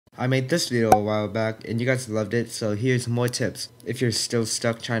I made this video a while back and you guys loved it, so here's more tips if you're still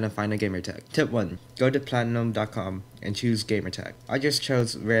stuck trying to find a gamertag. Tip 1. Go to platinum.com and choose gamertag. I just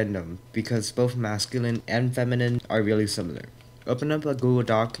chose random because both masculine and feminine are really similar. Open up a Google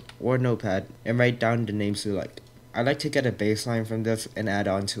Doc or notepad and write down the names you like. I like to get a baseline from this and add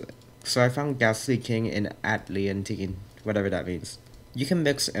on to it. So I found Ghastly King and Atleantine, whatever that means. You can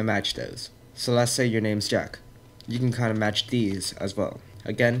mix and match those. So let's say your name's Jack. You can kind of match these as well.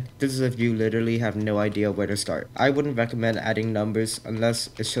 Again, this is if you literally have no idea where to start. I wouldn't recommend adding numbers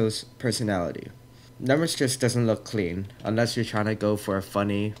unless it shows personality. Numbers just doesn't look clean unless you're trying to go for a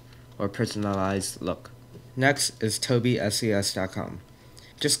funny or personalized look. Next is tobyscs.com.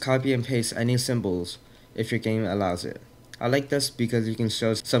 Just copy and paste any symbols if your game allows it. I like this because you can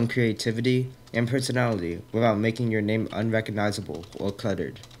show some creativity and personality without making your name unrecognizable or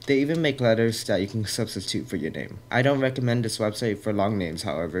cluttered. They even make letters that you can substitute for your name. I don't recommend this website for long names,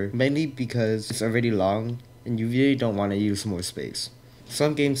 however, mainly because it's already long and you really don't want to use more space.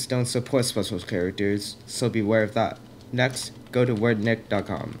 Some games don't support special characters, so beware of that. Next, go to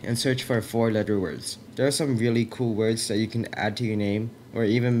wordnick.com and search for 4-letter words. There are some really cool words that you can add to your name or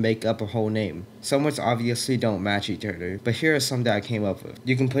even make up a whole name. Some words obviously don't match each other, but here are some that I came up with.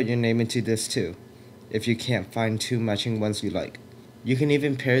 You can put your name into this too, if you can't find 2 matching ones you like. You can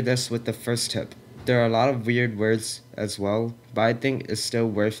even pair this with the first tip. There are a lot of weird words as well, but I think it's still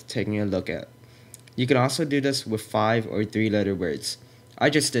worth taking a look at. You can also do this with 5 or 3-letter words. I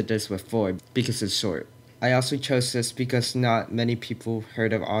just did this with 4 because it's short. I also chose this because not many people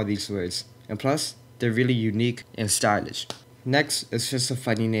heard of all these words, and plus, they're really unique and stylish. Next is just a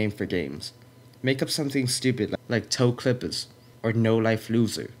funny name for games. Make up something stupid like Toe Clippers or No Life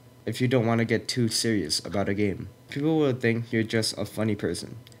Loser if you don't want to get too serious about a game. People will think you're just a funny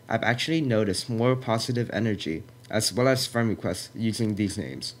person. I've actually noticed more positive energy as well as friend requests using these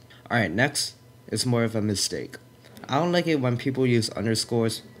names. Alright, next is more of a mistake. I don't like it when people use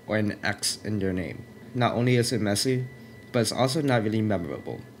underscores or an X in their name. Not only is it messy, but it's also not really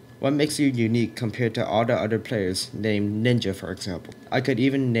memorable. What makes you unique compared to all the other players named Ninja, for example? I could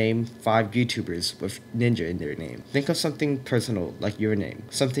even name 5 YouTubers with Ninja in their name. Think of something personal like your name,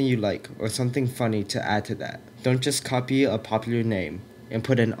 something you like, or something funny to add to that. Don't just copy a popular name and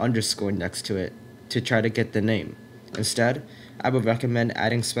put an underscore next to it to try to get the name. Instead, I would recommend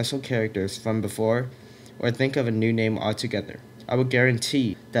adding special characters from before or think of a new name altogether. I would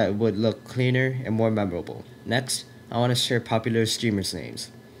guarantee that it would look cleaner and more memorable. Next, I want to share popular streamers'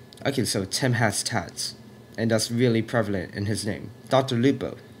 names. Okay, so Tim has tats, and that's really prevalent in his name. Dr.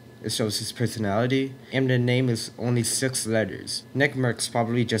 Lupo, it shows his personality, and the name is only 6 letters. Nick Merckx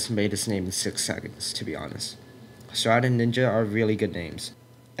probably just made his name in 6 seconds, to be honest. Strad and Ninja are really good names,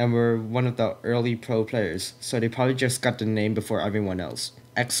 and were one of the early pro players, so they probably just got the name before everyone else.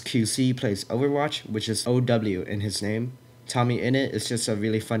 XQC plays Overwatch, which is OW in his name. Tommy Innit is just a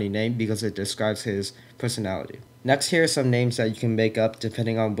really funny name because it describes his personality. Next, here are some names that you can make up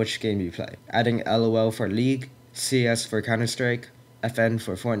depending on which game you play. Adding LOL for League, CS for Counter-Strike, FN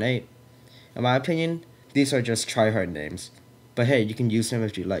for Fortnite. In my opinion, these are just tryhard names. But hey, you can use them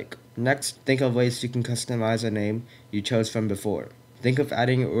if you like. Next, think of ways you can customize a name you chose from before. Think of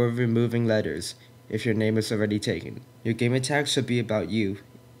adding or removing letters if your name is already taken. Your gamertag should be about you,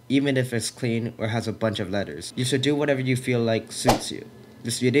 even if it's clean or has a bunch of letters. You should do whatever you feel like suits you.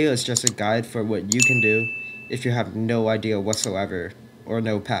 This video is just a guide for what you can do if you have no idea whatsoever or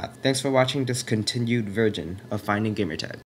no path. Thanks for watching this continued version of Finding Gamertag.